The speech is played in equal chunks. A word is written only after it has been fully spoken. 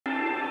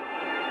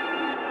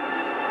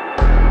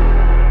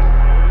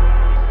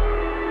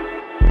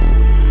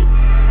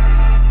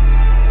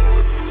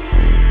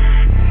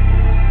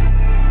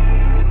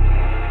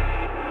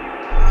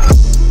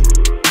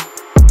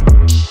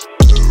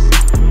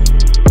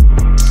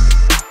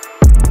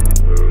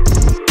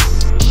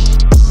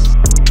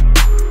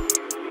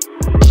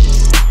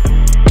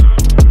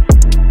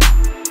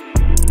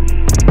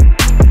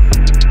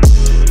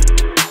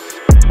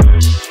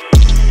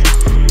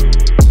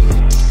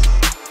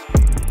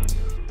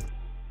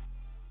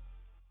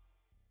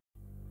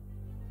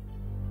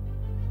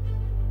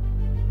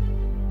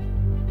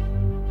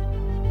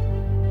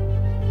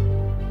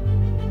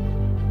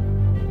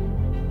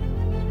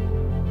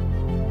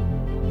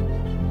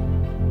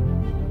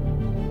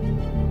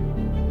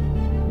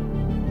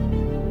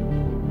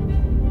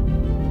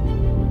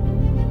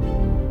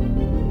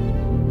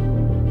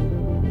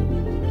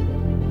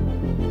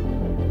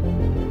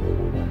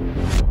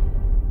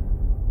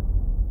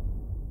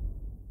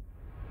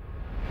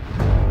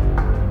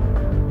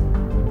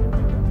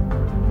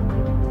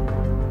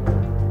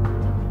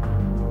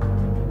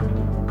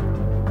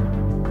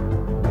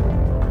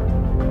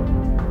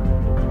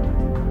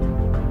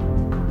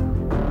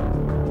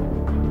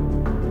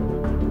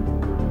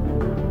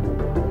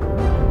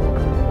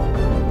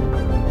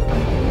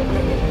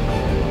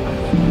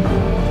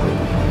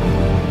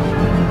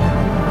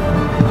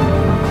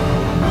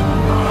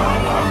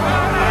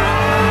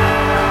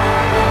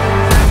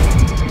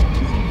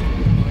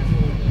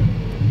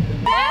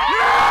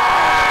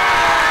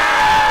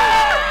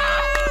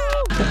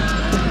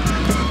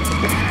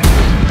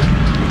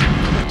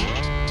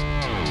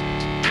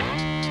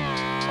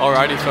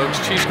Alrighty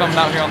folks, Chiefs coming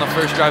out here on the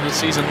first drive of the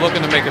season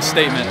looking to make a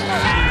statement.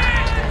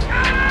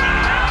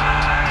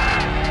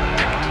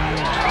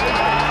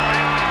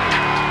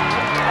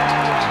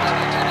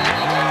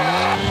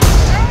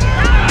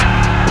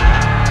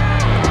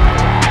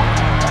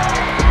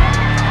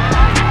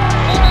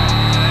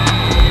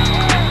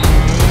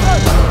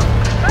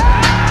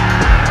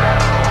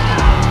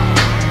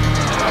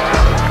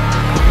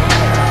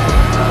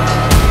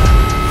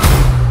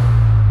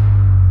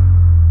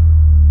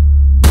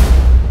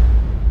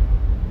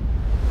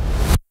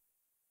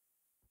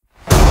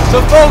 To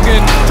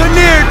Fogan, to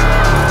near,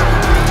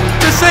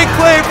 to St.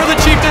 Clair for the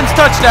Chieftains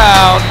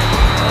touchdown.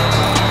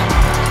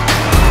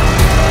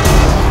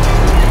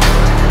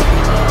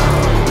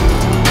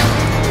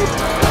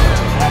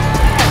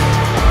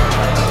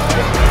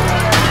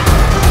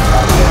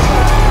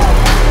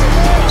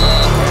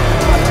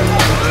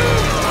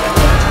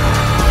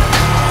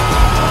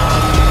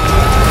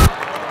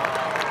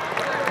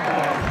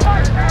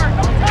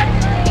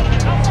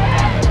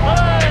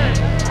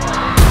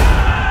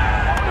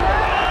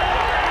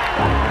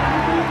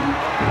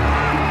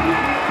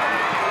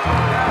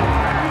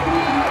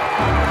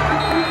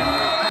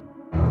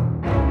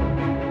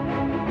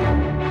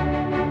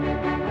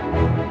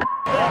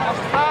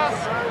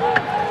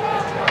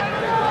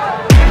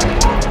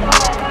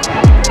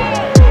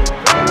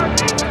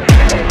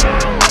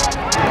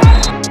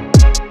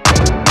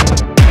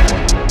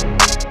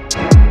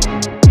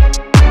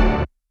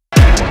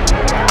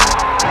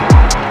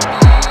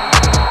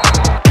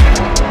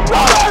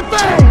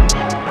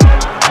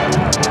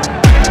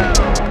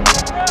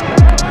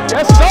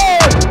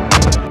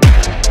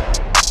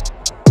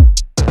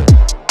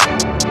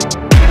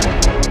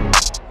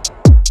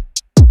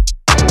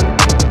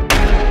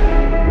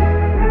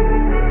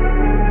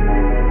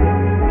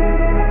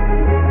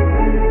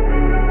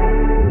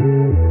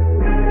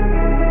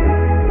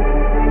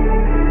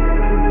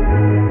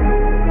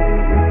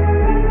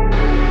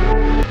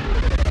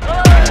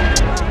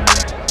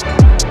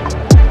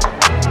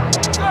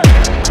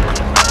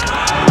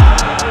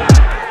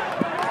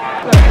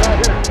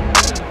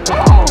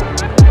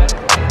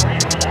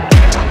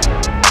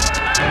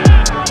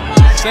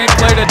 St.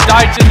 Clair to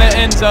Deitch in the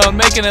end zone,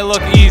 making it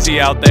look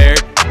easy out there.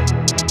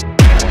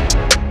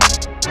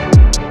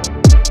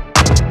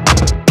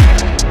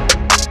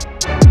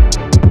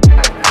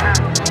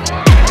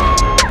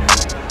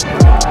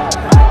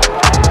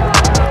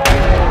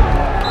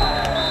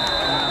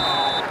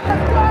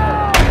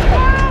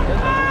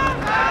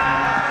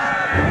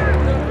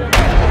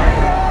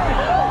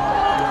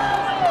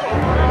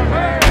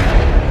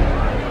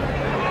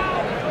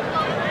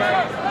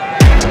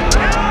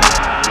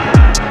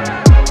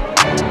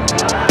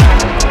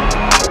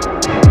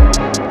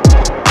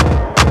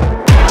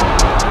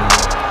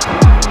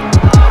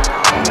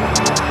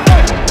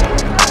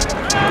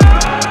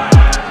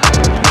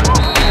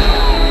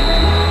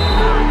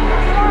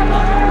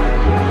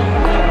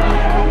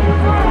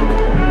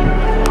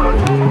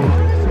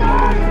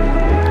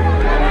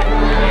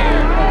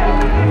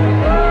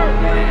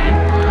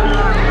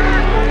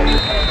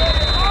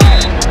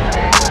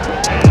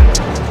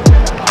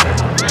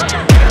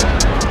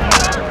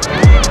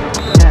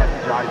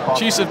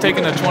 Chiefs have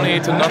taken a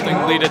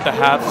 28-0 lead at the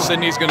half.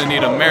 Sidney's going to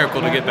need a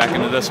miracle to get back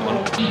into this one.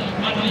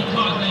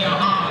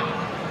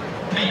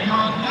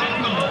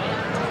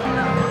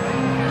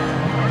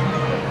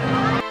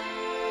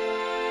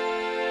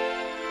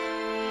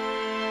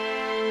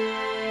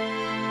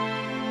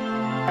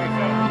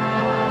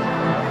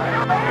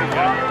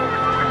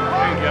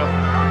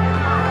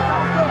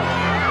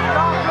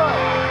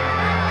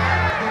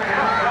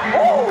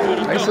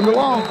 Mason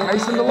DeLong,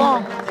 Mason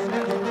DeLong.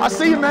 I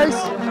see you,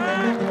 Mace.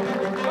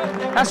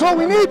 That's what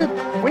we needed.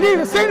 We need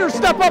a senior to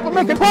step up and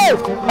make a play.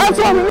 That's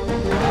what we need.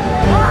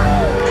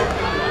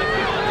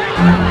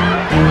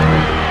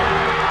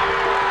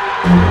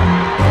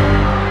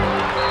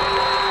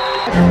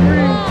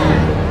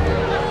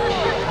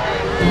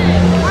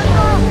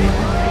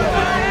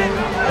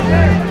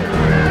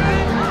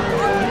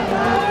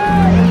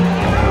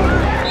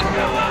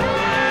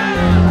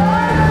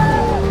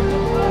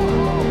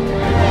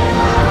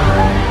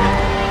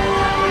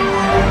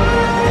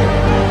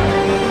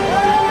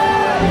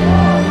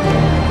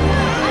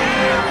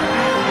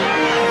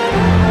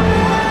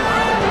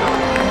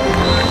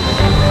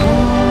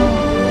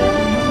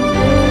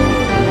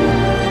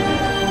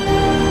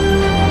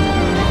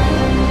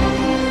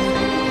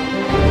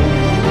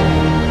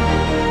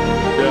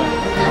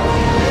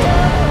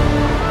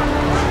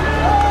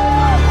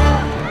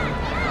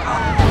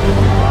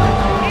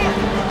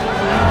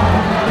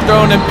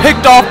 Thrown and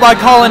picked off by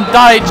Colin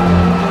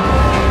Deitch.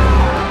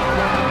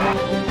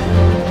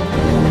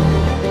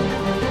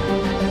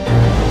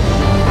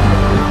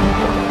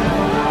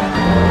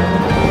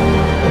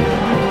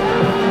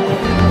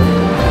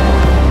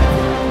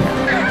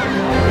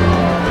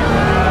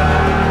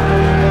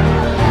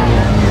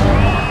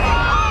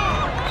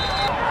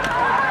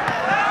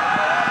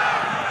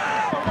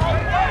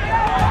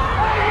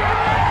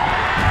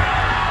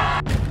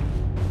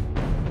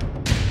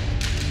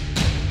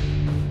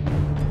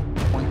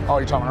 Oh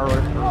you're talking about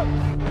earlier.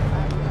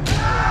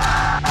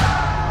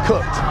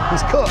 Cooked.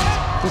 He's cooked.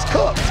 He's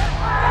cooked.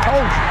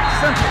 Told you.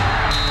 Simple.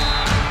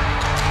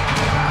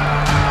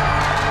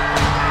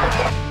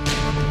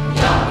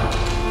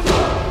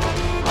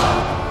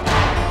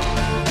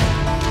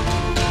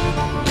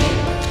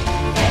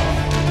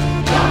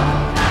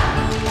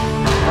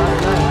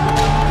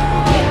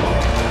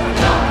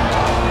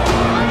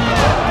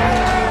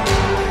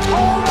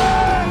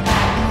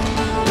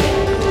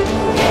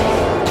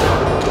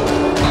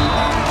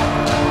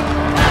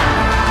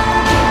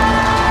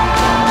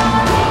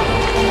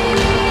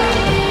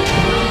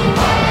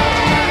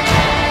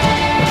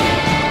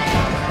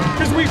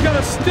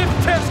 Stiff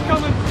test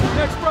coming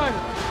next Friday.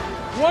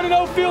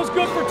 1-0 feels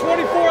good for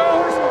 24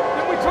 hours,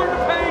 then we turn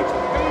the page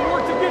and we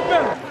work to get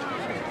better.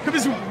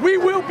 Because we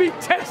will be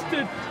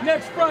tested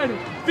next Friday.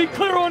 Be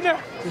clear on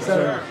that. Yes,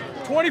 sir.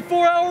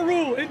 24-hour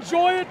rule.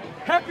 Enjoy it.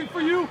 Happy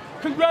for you.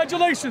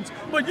 Congratulations.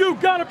 But you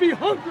gotta be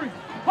hungry.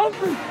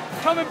 Hungry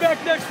coming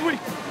back next week.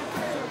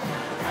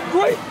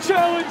 Great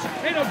challenge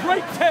and a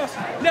great test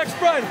next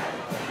Friday.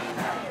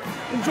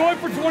 Enjoy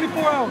for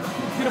 24 hours.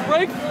 Get a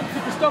break,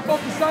 get the stuff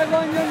off the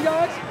sideline, young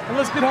guys, and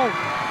let's get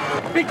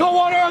home. Be cold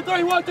water on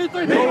 3, 1, 2,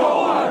 3. Be cold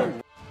water!